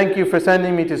this, or thank you for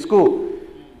sending me to school?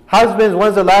 Husbands,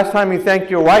 when's the last time you thanked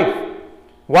your wife?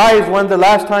 Wives, when's the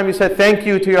last time you said thank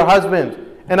you to your husband?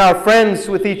 And our friends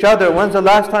with each other, when's the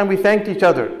last time we thanked each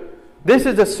other? This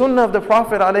is the sunnah of the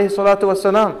Prophet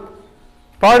ﷺ.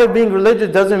 Part of being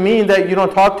religious doesn't mean that you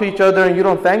don't talk to each other and you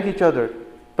don't thank each other.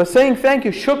 But saying thank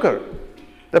you, shukr.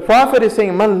 The Prophet is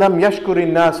saying, Man lam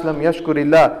yashkurin nas lam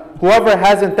yashkurillah. Whoever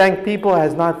hasn't thanked people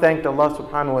has not thanked Allah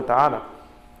subhanahu wa ta'ala.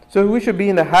 So we should be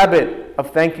in the habit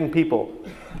of thanking people,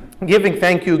 giving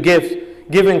thank you gifts,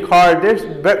 giving cards.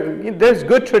 There's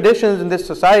good traditions in this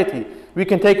society we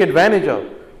can take advantage of.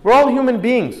 We're all human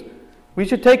beings. We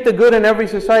should take the good in every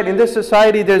society. In this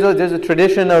society, there's a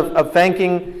tradition of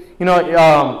thanking.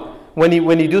 When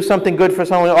you do something good for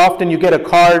someone, often you get a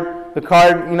card, a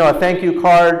thank you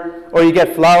card, or you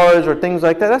get flowers or things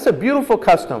like that. That's a beautiful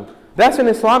custom. That's an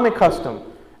Islamic custom.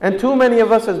 And too many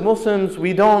of us as Muslims,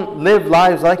 we don't live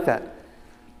lives like that.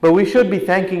 But we should be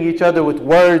thanking each other with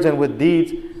words and with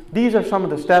deeds. These are some of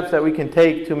the steps that we can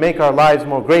take to make our lives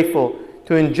more grateful,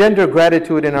 to engender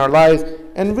gratitude in our lives.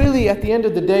 And really, at the end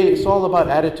of the day, it's all about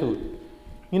attitude.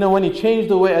 When you change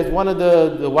the way, as one of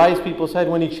the wise people said,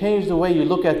 when you change the way you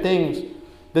look at things,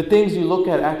 the things you look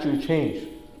at actually change.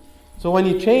 So when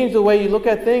you change the way you look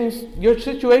at things, your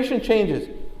situation changes.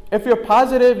 If you're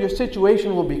positive, your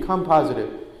situation will become positive.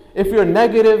 If you're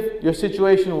negative, your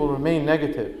situation will remain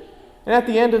negative. And at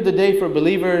the end of the day, for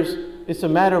believers, it's a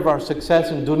matter of our success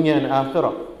in dunya and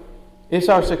akhirah. It's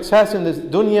our success in this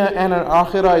dunya and in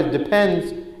akhirah.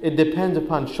 It depends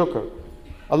upon shukr.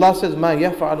 Allah says, مَا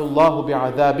يَفْعَلُ اللَّهُ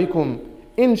بِعَذَابِكُمْ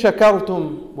إِن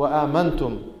شَكَرْتُمْ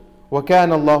وَآمَنْتُمْ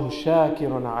وَكَانَ اللَّهُ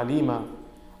شَاكِرًا عَلِيمًا.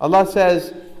 Allah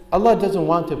says, Allah doesn't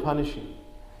want to punish you.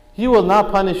 He will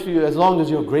not punish you as long as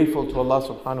you're grateful to Allah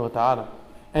subhanahu wa ta'ala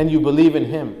and you believe in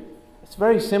Him. It's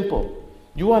very simple.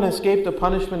 You want to escape the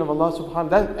punishment of Allah subhanahu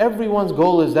wa ta'ala. Everyone's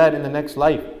goal is that in the next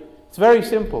life. It's very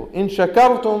simple. In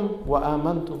shakartum wa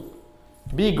amantum.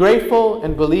 Be grateful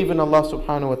and believe in Allah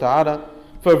subhanahu wa ta'ala.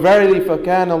 For verily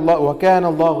فَكَانَ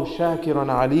اللَّهُ شَاكِرًا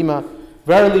عَلِيمًا.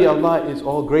 Verily Allah is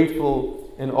all grateful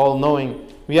and all knowing.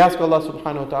 We ask Allah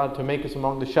subhanahu wa ta'ala to make us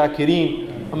among the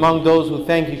shakireen, among those who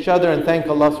thank each other and thank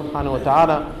Allah subhanahu wa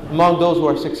ta'ala, among those who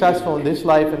are successful in this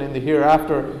life and in the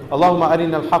hereafter. Allahumma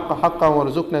arina al-haqqa haqqan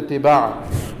warzuqna ittiba'a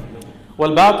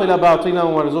wal-batila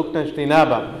batilan warzuqna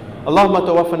ijtinaba. Allahumma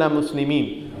tawaffana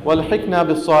muslimin walhiqna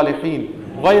bis-salihin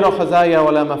غير خزايا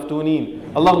ولا مفتونين.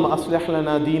 اللهم أصلح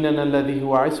لنا ديننا الذي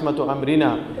هو عصمة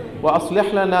أمرنا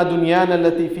وأصلح لنا دنيانا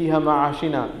التي فيها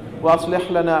معاشنا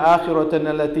وأصلح لنا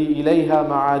آخرتنا التي إليها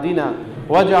معادنا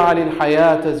واجعل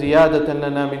الحياة زيادة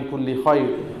لنا من كل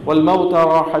خير والموت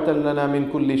راحة لنا من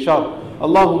كل شر.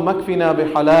 اللهم اكفنا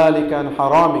بحلالك عن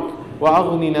حرامك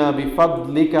وأغننا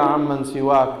بفضلك عمن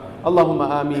سواك. اللهم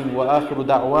آمين. وآخر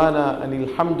دعوانا أن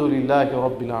الحمد لله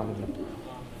رب العالمين.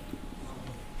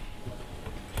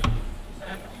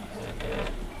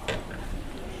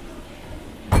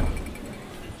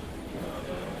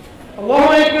 الله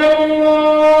أكبر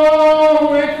الله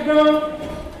أكبر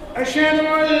أشهد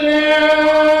أن لا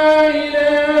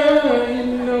إله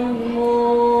إلا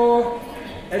الله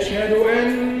أشهد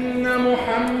أن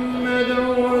محمدا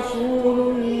رسول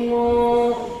الله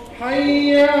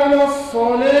حي على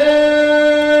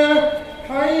الصلاة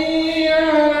حي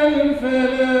على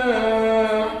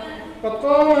الفلاح قد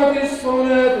قامت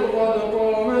الصلاة قد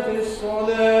قامت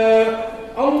الصلاة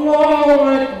الله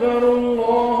أكبر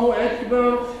الله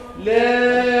أكبر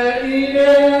لا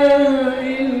إله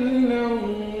إلا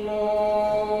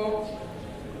الله.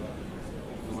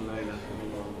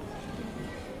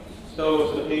 So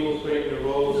the people straighten the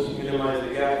rows, minimize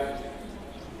the gap.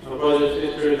 My brothers and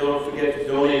sisters, don't forget to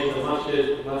donate to the masjid.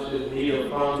 The masjid need of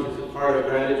funds. This is part of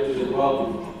gratitude as well.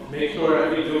 Make sure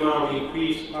every Jummah we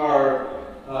increase our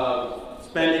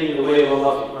spending in the way of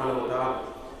Allah subhanahu wa ta'ala.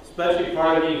 Especially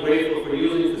part of being grateful for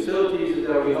using facilities is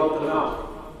that we help them out.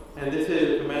 And this is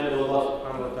the command of Allah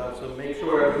subhanahu wa ta'ala. So make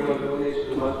sure everyone donates to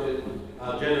the masjid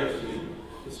generously.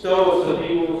 The stoves, the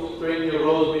people straighten your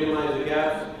rows, minimize the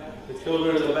gaps. The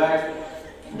children in the back,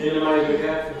 minimize the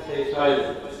gaps and stay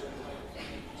silent.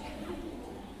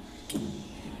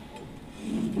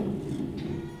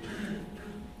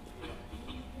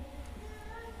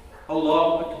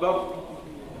 Allahu Akbar.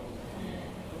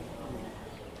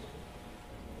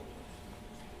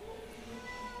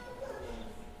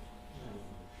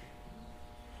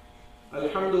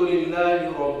 الحمد لله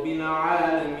رب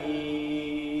العالمين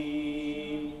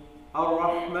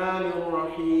الرحمن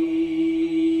الرحيم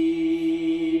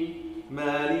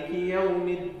مالك يوم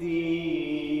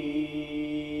الدين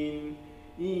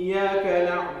إياك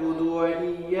نعبد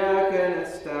وإياك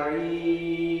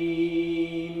نستعين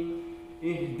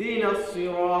اهدنا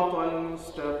الصراط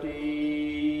المستقيم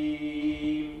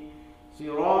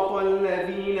صراط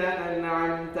الذين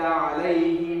أنعمت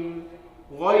عليهم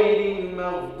غير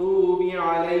المغضوب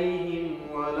عليهم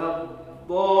ولا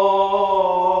الضالين.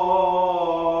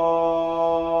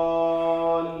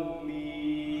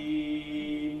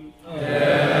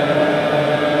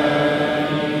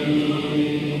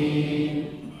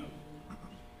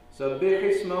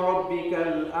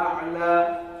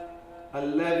 الأعلى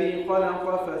الذي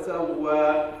خلق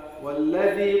فسوى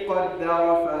والذي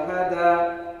قدر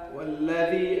فهدى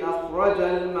والذي أخرج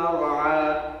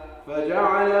المرعى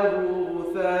فجعله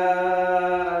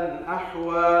غثاء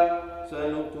أحوى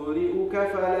سنقرئك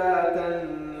فلا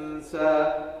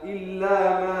تنسى إلا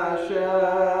ما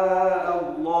شاء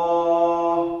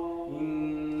الله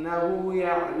إنه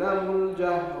يعلم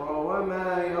الجهر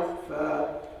وما يخفى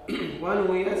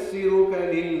ونيسرك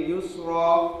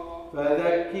لليسرى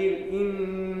فذكر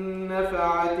إن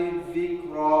نفعت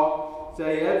الذكرى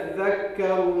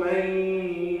سيذكر من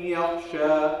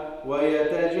يخشى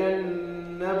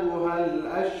ويتجنبها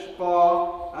الأشقى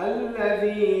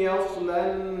الذي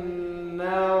يصلى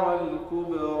النار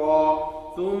الكبرى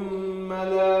ثم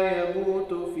لا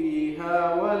يموت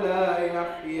فيها ولا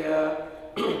يحيا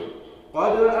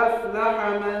قد أفلح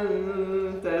من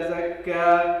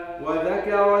تزكى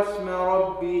وذكر اسم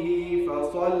ربه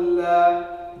فصلى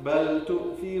بل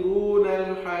تؤثرون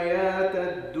الحياة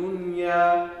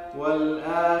الدنيا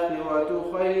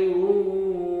والآخرة خير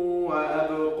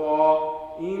وأبقى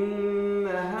إن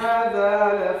هذا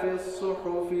لفي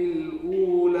الصحف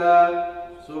الأولى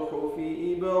صحف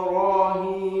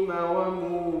إبراهيم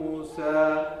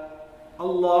وموسى.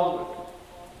 الله أكبر.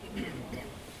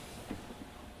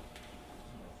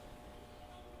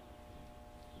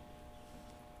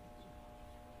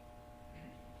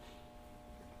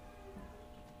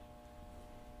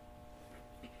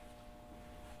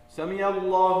 سمع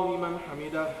الله لمن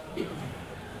حمده.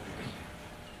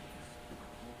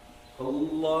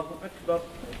 الله أكبر.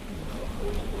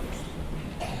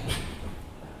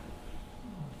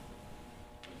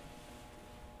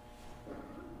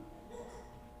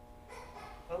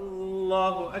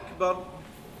 الله أكبر.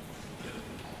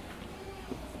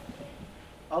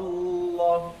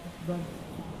 الله أكبر.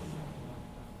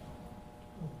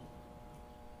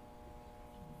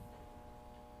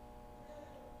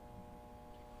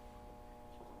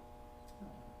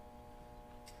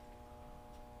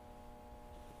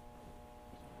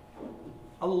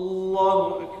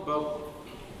 الله أكبر.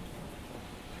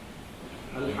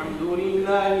 الحمد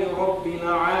لله رب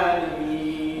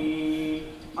العالمين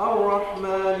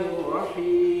الرحمن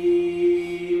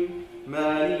الرحيم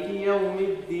مالك يوم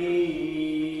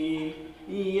الدين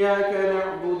إياك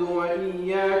نعبد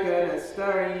وإياك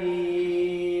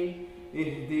نستعين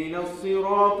اهدنا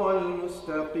الصراط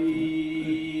المستقيم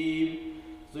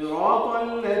صراط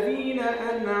الذين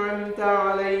أنعمت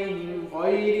عليهم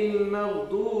غير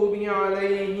المغضوب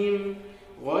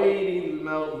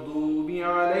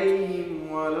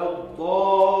عليهم ولا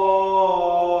الضالين.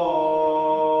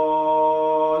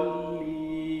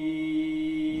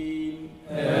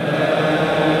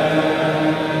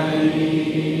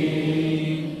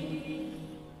 آمين.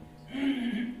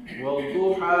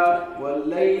 والضحى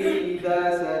والليل إذا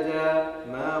سجى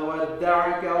ما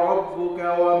ودعك ربك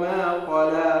وما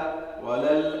قلى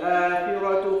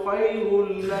وللآخرة خير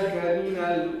لك من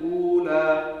الأولى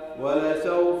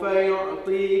ولسوف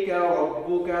يعطيك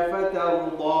ربك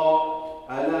فترضى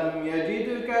ألم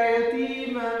يجدك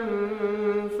يتيما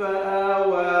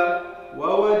فآوى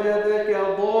ووجدك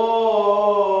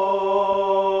ضالا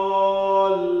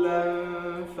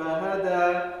فهدى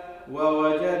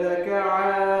ووجدك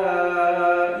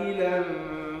عائلا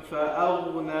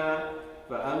فأغنى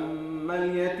فأما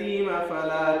اليتيم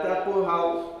فلا تقهر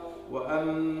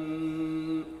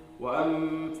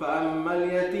فأما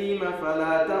اليتيم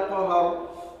فلا تقهر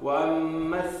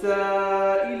وأما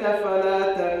السائل فلا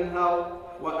تنهر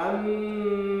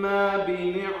وأما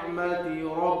بنعمة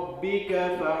ربك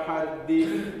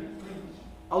فحدث.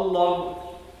 الله.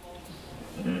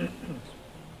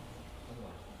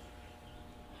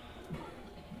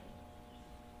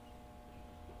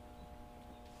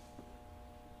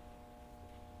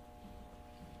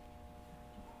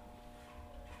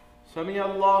 سمع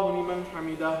الله لمن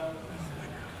حمده.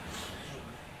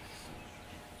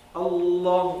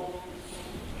 الله.